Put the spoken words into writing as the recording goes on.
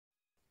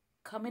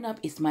Coming up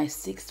is my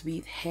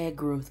 6-week hair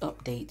growth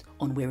update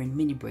on wearing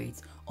mini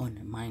braids on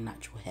my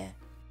natural hair.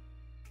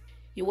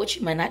 You're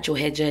watching my natural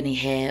hair journey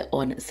here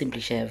on Simply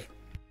Shev.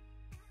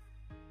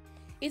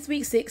 It's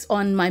week 6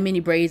 on my mini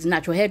braids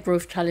natural hair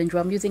growth challenge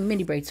where I'm using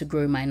mini braids to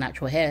grow my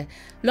natural hair.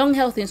 Long,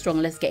 healthy and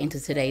strong. Let's get into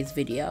today's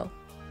video.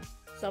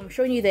 So I'm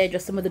showing you there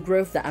just some of the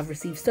growth that I've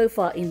received so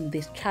far in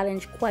this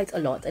challenge, quite a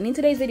lot. And in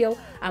today's video,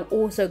 I'm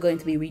also going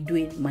to be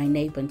redoing my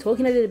nape and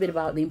talking a little bit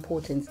about the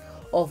importance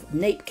of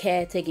nape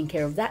care, taking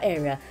care of that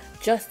area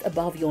just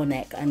above your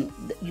neck and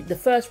the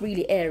first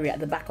really area at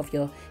the back of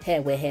your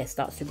hair where hair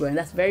starts to grow. And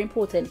that's a very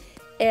important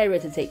area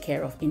to take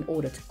care of in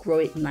order to grow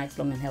it nice,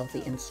 long and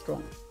healthy and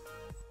strong.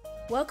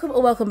 Welcome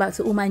or welcome back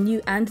to all my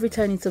new and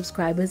returning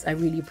subscribers. I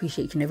really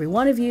appreciate each and every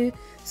one of you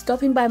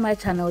stopping by my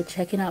channel,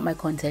 checking out my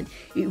content.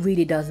 It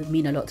really does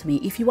mean a lot to me.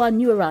 If you are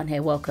new around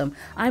here, welcome.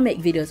 I make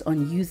videos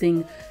on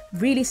using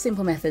really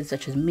simple methods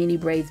such as mini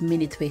braids,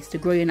 mini twists to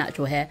grow your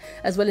natural hair,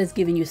 as well as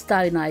giving you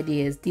styling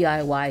ideas,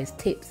 DIYs,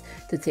 tips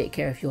to take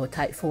care of your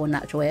type 4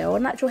 natural hair or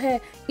natural hair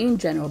in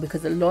general,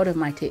 because a lot of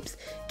my tips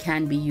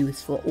can be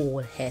used for all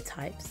hair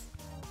types.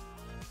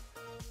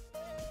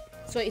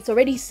 So it's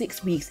already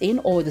 6 weeks in,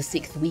 or the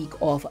 6th week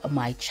of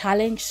my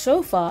challenge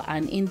so far,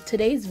 and in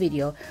today's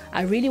video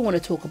I really want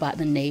to talk about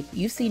the nape.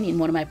 You've seen in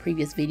one of my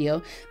previous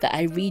videos that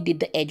I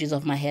redid the edges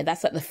of my hair.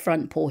 That's at the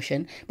front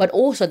portion, but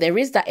also there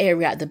is that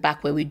area at the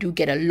back where we do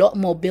get a lot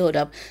more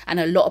buildup and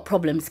a lot of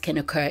problems can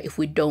occur if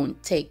we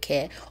don't take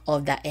care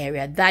of that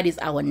area. That is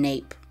our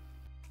nape.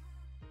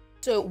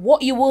 So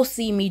what you will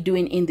see me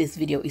doing in this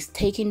video is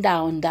taking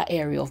down that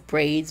area of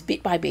braids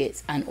bit by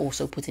bit and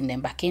also putting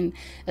them back in,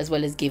 as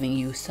well as giving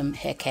you some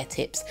hair care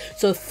tips.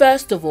 So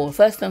first of all,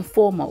 first and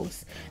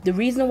foremost, the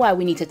reason why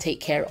we need to take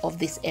care of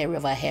this area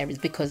of our hair is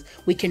because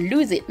we can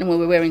lose it when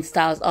we're wearing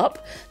styles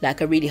up,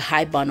 like a really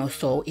high bun or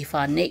so. If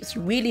our nape's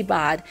really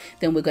bad,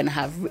 then we're going to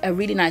have a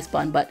really nice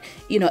bun, but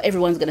you know,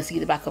 everyone's going to see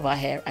the back of our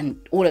hair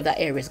and all of that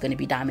area is going to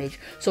be damaged.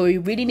 So we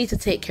really need to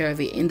take care of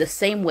it in the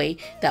same way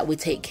that we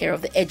take care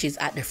of the edges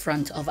at the front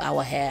of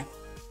our hair.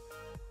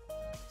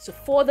 So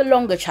for the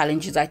longer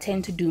challenges, I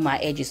tend to do my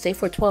edges. Say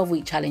for a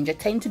 12-week challenge, I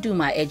tend to do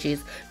my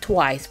edges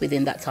twice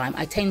within that time.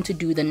 I tend to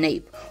do the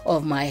nape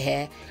of my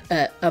hair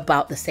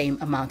about the same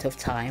amount of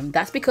time.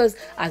 That's because,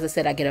 as I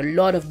said, I get a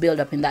lot of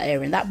buildup in that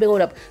area, and that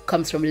buildup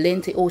comes from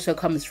lint. It also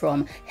comes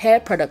from hair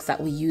products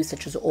that we use,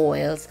 such as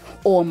oils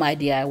or my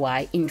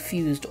DIY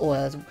infused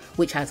oils,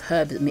 which has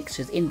herb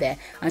mixtures in there.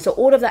 And so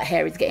all of that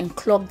hair is getting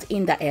clogged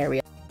in that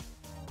area.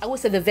 I would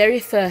say the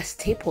very first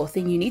tip or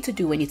thing you need to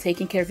do when you're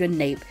taking care of your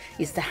nape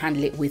is to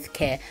handle it with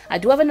care. I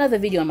do have another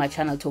video on my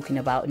channel talking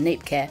about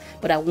nape care,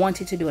 but I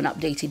wanted to do an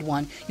updated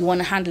one. You want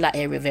to handle that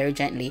area very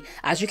gently.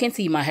 As you can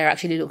see, my hair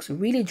actually looks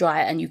really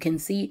dry, and you can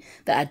see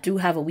that I do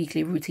have a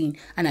weekly routine,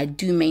 and I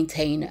do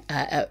maintain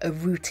a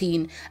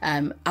routine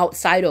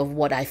outside of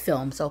what I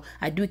film. So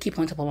I do keep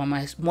on top of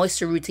my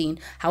moisture routine.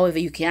 However,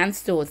 you can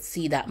still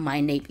see that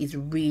my nape is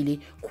really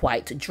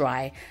quite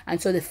dry.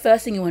 And so the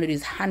first thing you want to do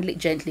is handle it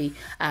gently.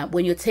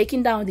 When you're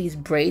taking down these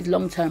braids,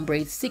 long-term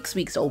braids, 6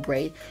 weeks old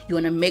braid, you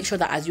want to make sure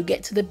that as you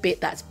get to the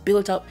bit that's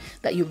built up,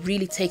 that you're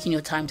really taking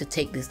your time to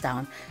take this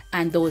down.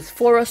 And those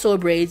 4 or so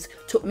braids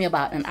took me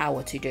about an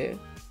hour to do.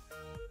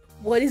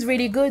 What is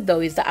really good though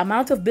is the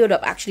amount of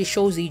buildup actually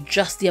shows you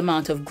just the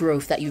amount of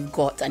growth that you've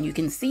got, and you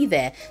can see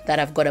there that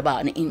I've got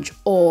about 1 inch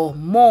or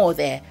more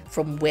there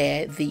from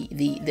where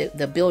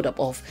the buildup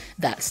of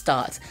that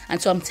starts.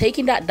 And so I'm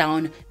taking that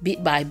down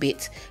bit by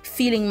bit,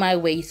 feeling my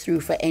way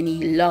through for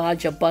any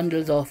larger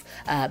bundles of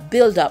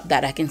buildup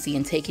that I can see,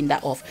 and taking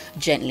that off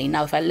gently.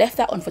 Now if I left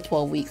that on for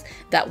 12 weeks,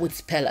 that would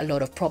spell a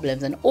lot of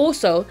problems, and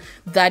also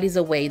that is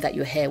a way that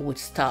your hair would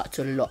start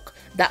to lock.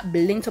 That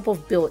lint up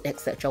of build,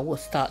 etc., will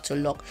start to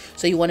lock.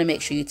 So you want to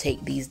make sure you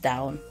take these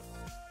down.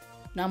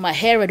 Now my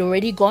hair had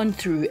already gone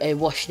through a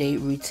wash day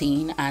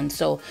routine, and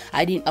so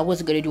I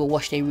wasn't going to do a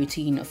wash day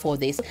routine for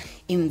this.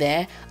 In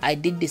there I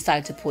did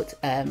decide to put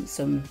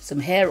some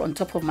hair on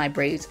top of my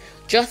braids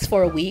just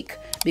for a week,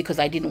 because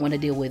I didn't want to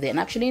deal with it. And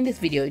actually in this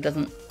video it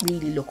doesn't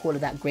really look all of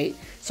that great,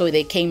 so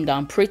they came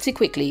down pretty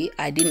quickly.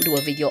 I didn't do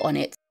a video on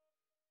it.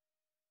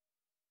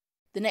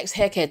 The next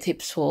hair care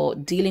tips for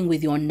dealing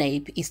with your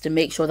nape is to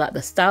make sure that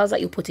the styles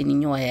that you're putting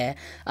in your hair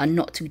are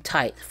not too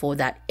tight for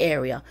that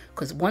area,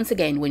 because once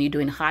again, when you're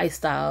doing high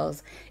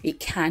styles,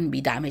 it can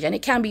be damaged, and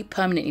it can be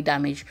permanently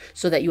damaged,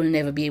 so that you'll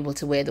never be able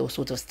to wear those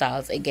sort of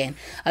styles again.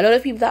 A lot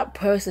of people that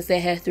process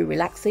their hair through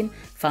relaxing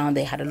found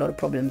they had a lot of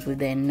problems with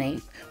their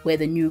nape, where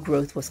the new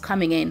growth was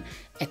coming in,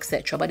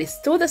 etc. But it's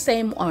still the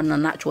same on a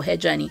natural hair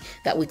journey,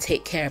 that we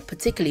take care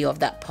particularly of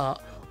that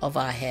part of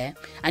our hair.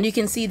 And you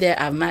can see there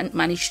I've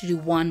managed to do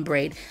 1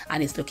 braid,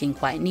 and it's looking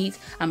quite neat.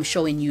 I'm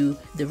showing you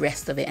the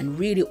rest of it and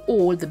really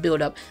all the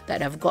buildup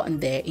that I've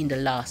gotten there in the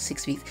last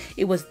 6 weeks.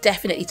 It was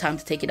definitely time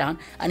to take it down,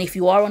 and if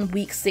you are on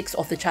week 6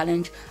 of the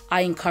challenge,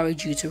 I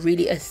encourage you to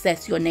really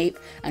assess your nape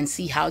and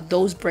see how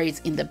those braids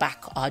in the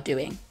back are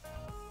doing.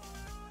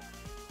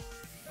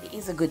 It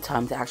is a good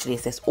time to actually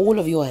assess all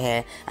of your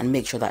hair and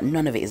make sure that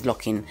none of it is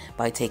locking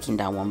by taking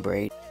down 1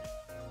 braid.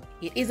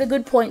 It is a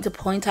good point to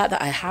point out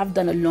that I have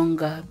done a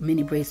longer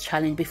mini braids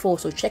challenge before,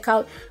 so check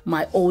out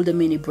my older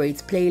mini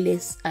braids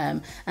playlist,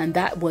 and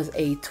that was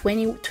a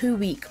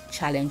 22-week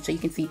challenge, so you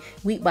can see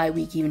week by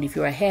week, even if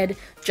you're ahead,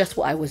 just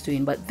what I was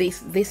doing. But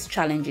this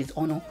challenge is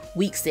on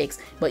week 6,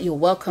 but you're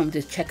welcome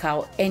to check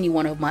out any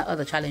one of my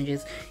other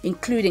challenges,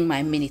 including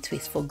my mini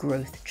twist for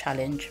growth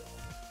challenge.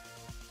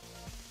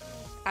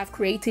 I've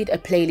created a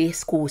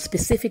playlist called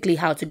specifically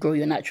how to grow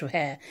your natural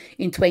hair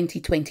in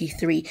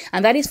 2023,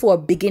 and that is for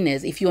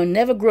beginners. If you've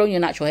never grown your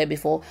natural hair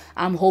before,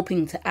 I'm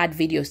hoping to add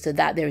videos to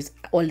that. There's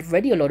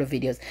already a lot of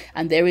videos,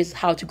 and there is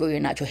how to grow your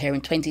natural hair in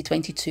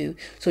 2022,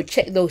 so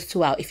check those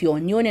two out. If you're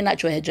new on your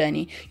natural hair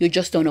journey, you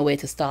just don't know where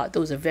to start,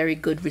 those are very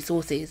good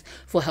resources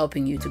for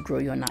helping you to grow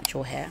your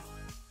natural hair.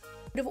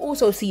 You've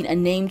also seen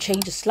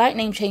a slight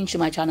name change to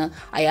my channel.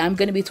 I am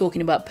going to be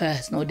talking about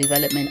personal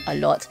development a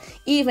lot,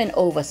 even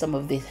over some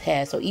of this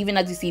hair. So even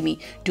as you see me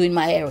doing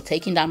my hair or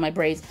taking down my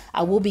braids,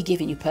 I will be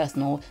giving you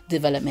personal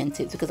development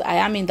tips, because I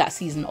am in that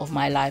season of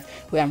my life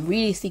where I'm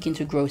really seeking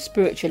to grow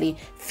spiritually,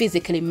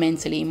 physically,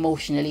 mentally,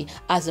 emotionally,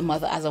 as a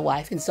mother, as a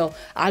wife. And so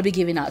I'll be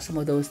giving out some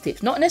of those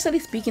tips, not necessarily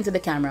speaking to the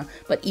camera,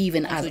 but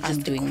even as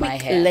I'm doing my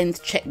hair.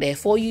 Length check there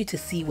for you to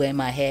see where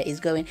my hair is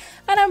going,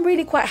 and I'm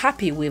really quite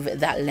happy with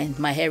that length.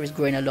 My hair is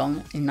growing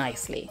along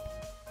nicely.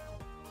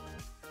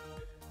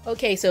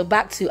 Okay, so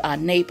back to our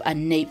nape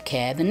and nape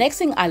care. The next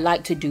thing I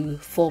like to do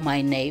for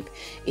my nape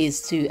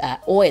is to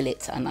oil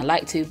it, and I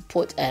like to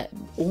put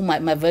all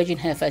my virgin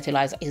hair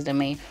fertilizer is the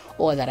main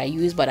oil that I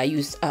use, but I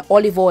use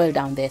olive oil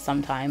down there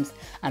sometimes,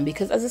 and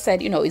because, as I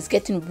said, you know, it's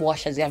getting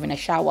washed as you're having a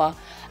shower,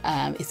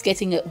 it's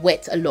getting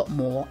wet a lot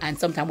more, and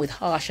sometimes with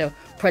harsher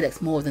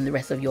products more than the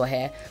rest of your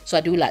hair. So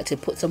I do like to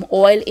put some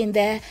oil in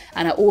there,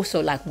 and I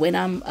also like, when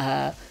I'm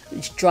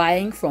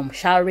drying from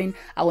showering,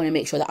 I want to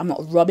make sure that I'm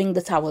not rubbing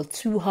the towel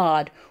too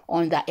hard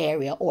on that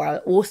area, or I'll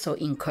also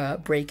incur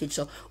breakage.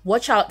 So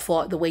watch out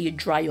for the way you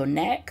dry your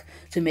neck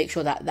to make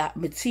sure that that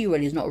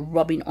material is not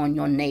rubbing on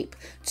your nape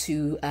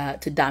to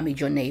damage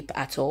your nape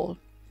at all.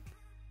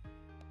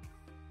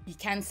 You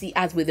can see,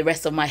 as with the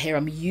rest of my hair,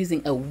 I'm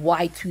using a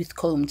wide tooth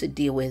comb to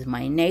deal with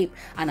my nape,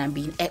 and I'm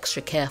being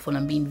extra careful.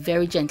 I'm being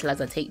very gentle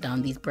as I take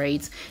down these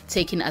braids,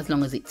 taking it as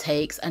long as it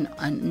takes, and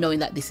knowing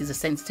that this is a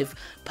sensitive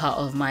part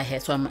of my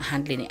hair, so I'm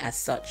handling it as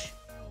such.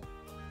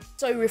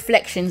 So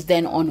reflections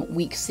then on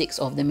week 6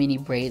 of the mini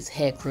braids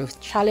hair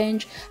growth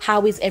challenge.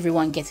 How is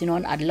everyone getting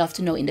on? I'd love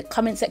to know in the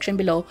comment section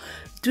below.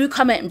 Do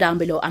comment down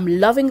below. I'm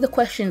loving the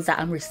questions that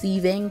I'm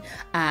receiving.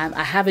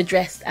 I have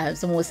addressed,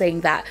 someone was saying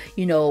that,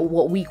 you know,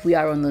 what week we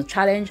are on the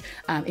challenge.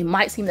 It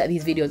might seem that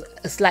these videos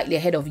are slightly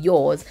ahead of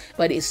yours,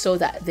 but it's so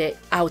that they're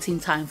out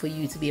in time for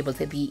you to be able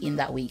to be in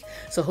that week.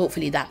 So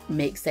hopefully that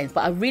makes sense.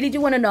 But I really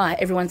do want to know how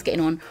everyone's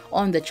getting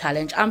on the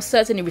challenge. I'm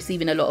certainly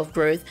receiving a lot of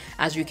growth,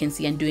 as you can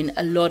see, and doing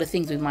a lot of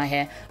things with my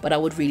hair, but I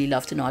would really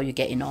love to know how you're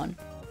getting on.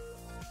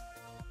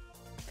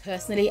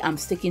 Personally, I'm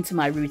sticking to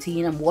my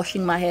routine. I'm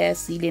washing my hair,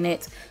 sealing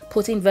it,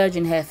 putting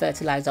virgin hair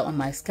fertilizer on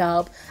my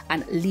scalp,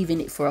 and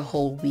leaving it for a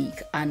whole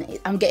week. And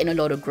I'm getting a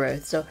lot of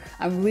growth. So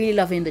I'm really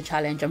loving the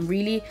challenge. I'm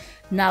really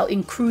now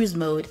in cruise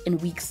mode in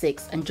week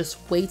 6 and just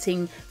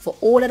waiting for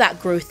all of that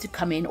growth to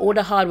come in. All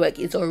the hard work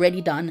is already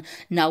done.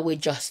 Now we're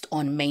just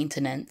on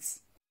maintenance.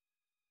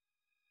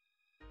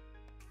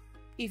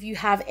 If you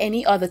have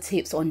any other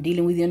tips on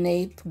dealing with your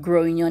nape,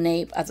 growing your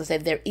nape, as I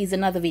said, there is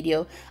another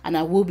video, and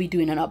I will be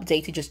doing an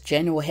updated just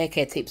general hair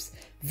care tips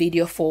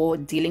video for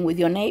dealing with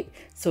your nape,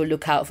 so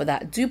look out for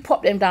that. Do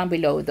pop them down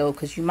below though,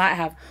 because you might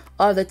have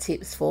other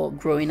tips for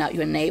growing out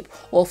your nape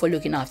or for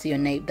looking after your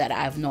nape that I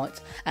have not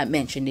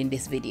mentioned in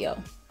this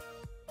video.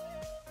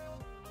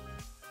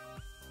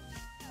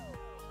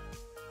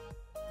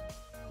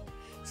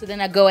 So then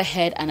I go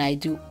ahead and I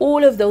do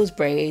all of those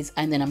braids,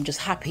 and then I'm just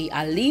happy.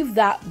 I leave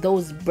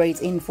those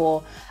braids in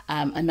for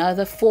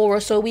another 4 or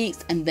so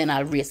weeks, and then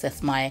I'll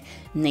reassess my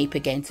nape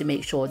again to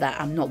make sure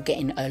that I'm not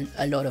getting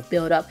a lot of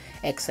buildup,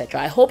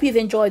 etc. I hope you've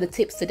enjoyed the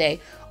tips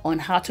today on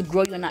how to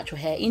grow your natural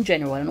hair in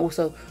general, and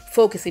also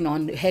focusing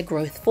on hair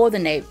growth for the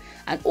nape,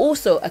 and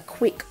also a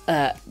quick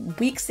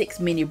week 6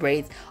 mini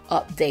braids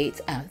update.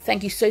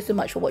 Thank you so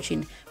much for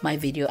watching my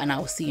video, and I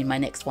will see you in my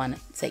next one.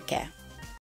 Take care.